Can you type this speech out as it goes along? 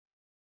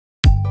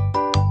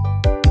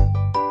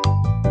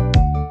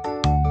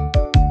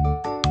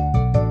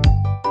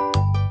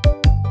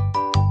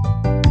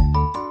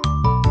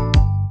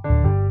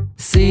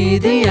See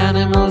the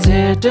animals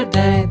here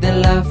today. They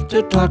love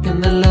to talk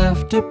and they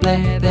love to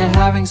play. They're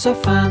having so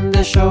fun,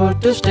 they're sure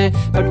to stay.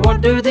 But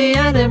what do the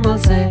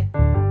animals say?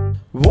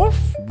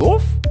 Woof,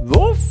 woof,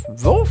 woof,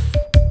 woof.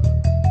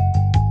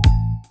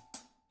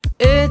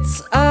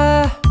 It's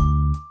a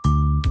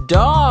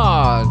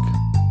dog.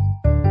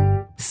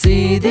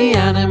 See the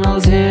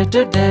animals here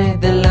today.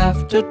 They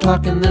love to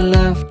talk and they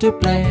love to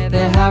play.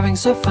 They're having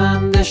so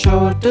fun, they're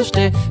sure to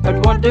stay.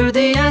 But what do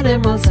the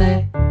animals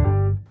say?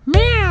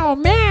 Meow,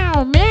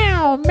 meow,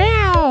 meow,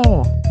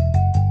 meow.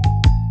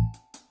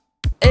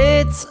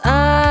 It's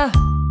a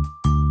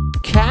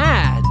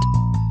cat.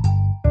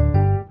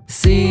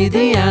 See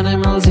the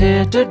animals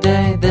here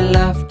today. They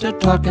love to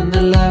talk and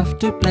they love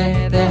to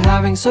play. They're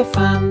having so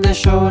fun, they're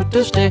sure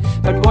to stay.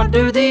 But what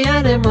do the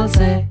animals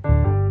say?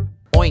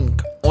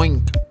 Oink,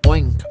 oink,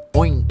 oink,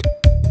 oink.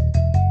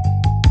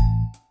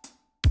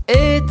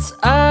 It's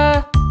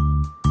a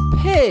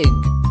pig.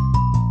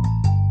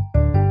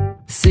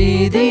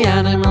 See the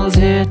animals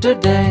here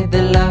today.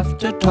 They love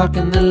to talk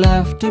and they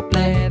love to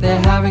play.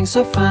 They're having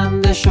so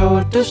fun, they're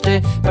sure to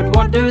stay. But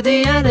what do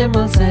the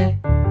animals say?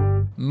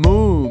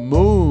 Moo,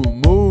 moo,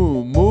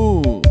 moo,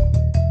 moo.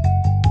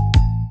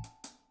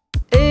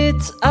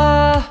 It's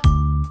a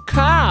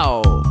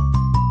cow.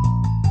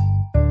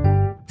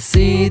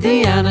 See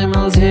the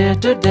animals here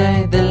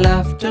today. They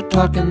love to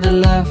talk and they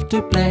love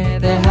to play.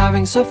 They're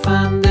having so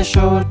fun, they're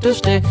sure to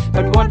stay.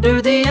 But what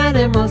do the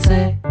animals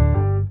say?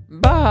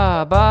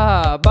 Ba,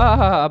 ba,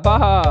 ba,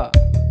 ba.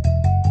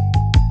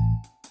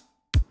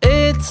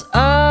 It's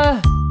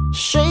a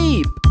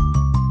sheep.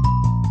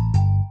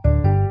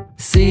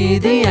 See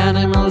the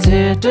animals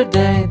here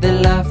today. They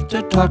love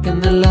to talk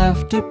and they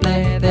love to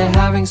play. They're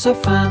having so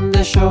fun,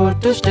 they're sure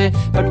to stay.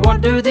 But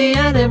what do the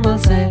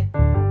animals say?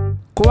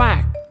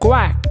 Quack,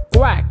 quack,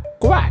 quack,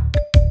 quack.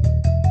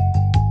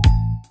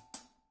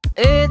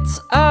 It's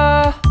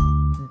a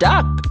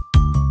duck.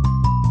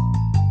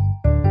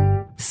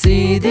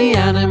 See the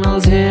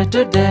animals here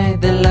today.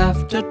 They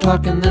love to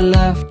talk and they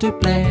love to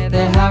play.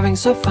 They're having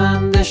so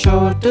fun, they're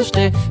sure to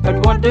stay.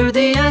 But what do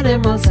the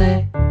animals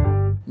say?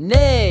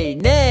 Neigh,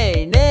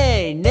 neigh,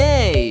 neigh,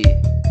 neigh.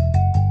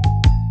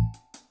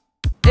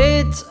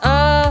 It's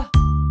a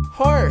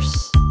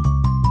horse.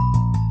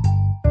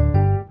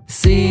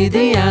 See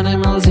the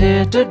animals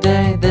here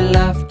today. They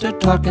love to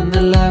talk and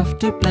they love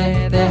to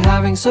play. They're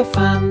having so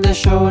fun, they're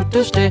sure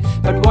to stay.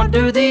 But what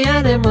do the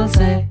animals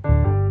say?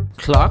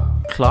 Cluck,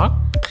 cluck,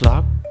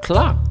 cluck,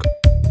 cluck.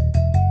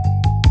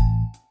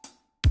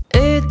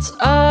 It's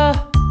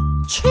a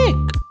chick.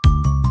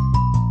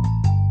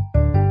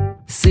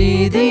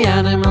 See the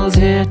animals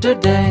here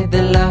today.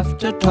 They love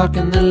to talk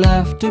and they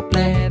love to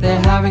play.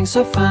 They're having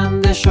so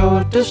fun, they're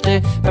sure to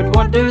stay. But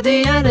what do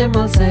the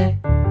animals say?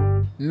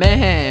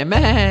 Meh,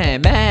 meh,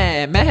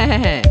 meh,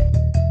 meh.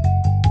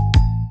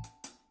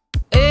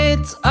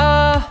 It's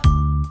a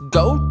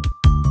goat.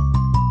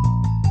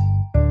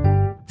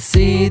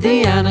 See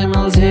the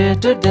animals here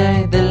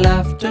today. They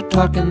love to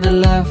talk and they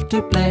love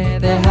to play.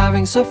 They're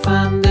having so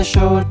fun, they're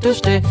sure to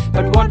stay.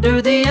 But what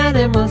do the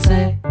animals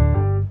say?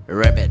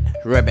 Rabbit,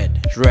 rabbit,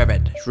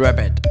 rabbit,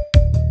 rabbit.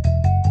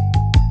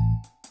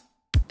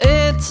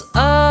 It's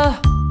a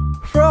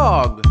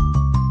frog.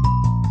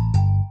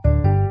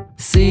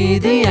 See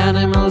the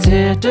animals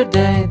here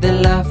today. They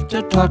love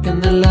to talk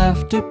and they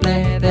love to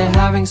play. They're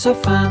having so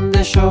fun,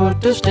 they're sure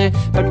to stay.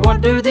 But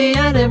what do the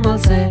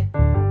animals say?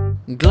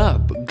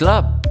 Glub,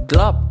 glub,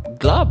 glub,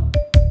 glub.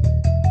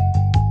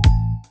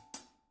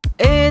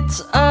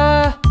 It's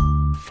a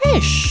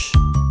fish.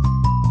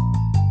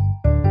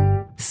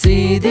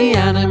 See the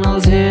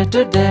animals here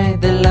today.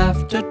 They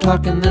love to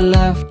talk and they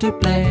love to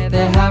play.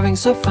 They're having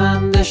so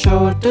fun, they're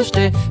sure to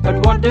stay.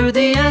 But what do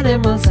the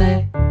animals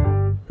say?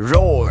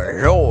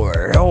 Roar,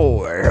 roar,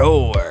 roar,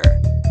 roar.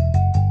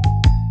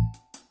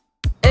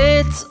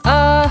 It's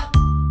a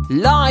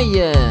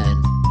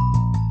lion.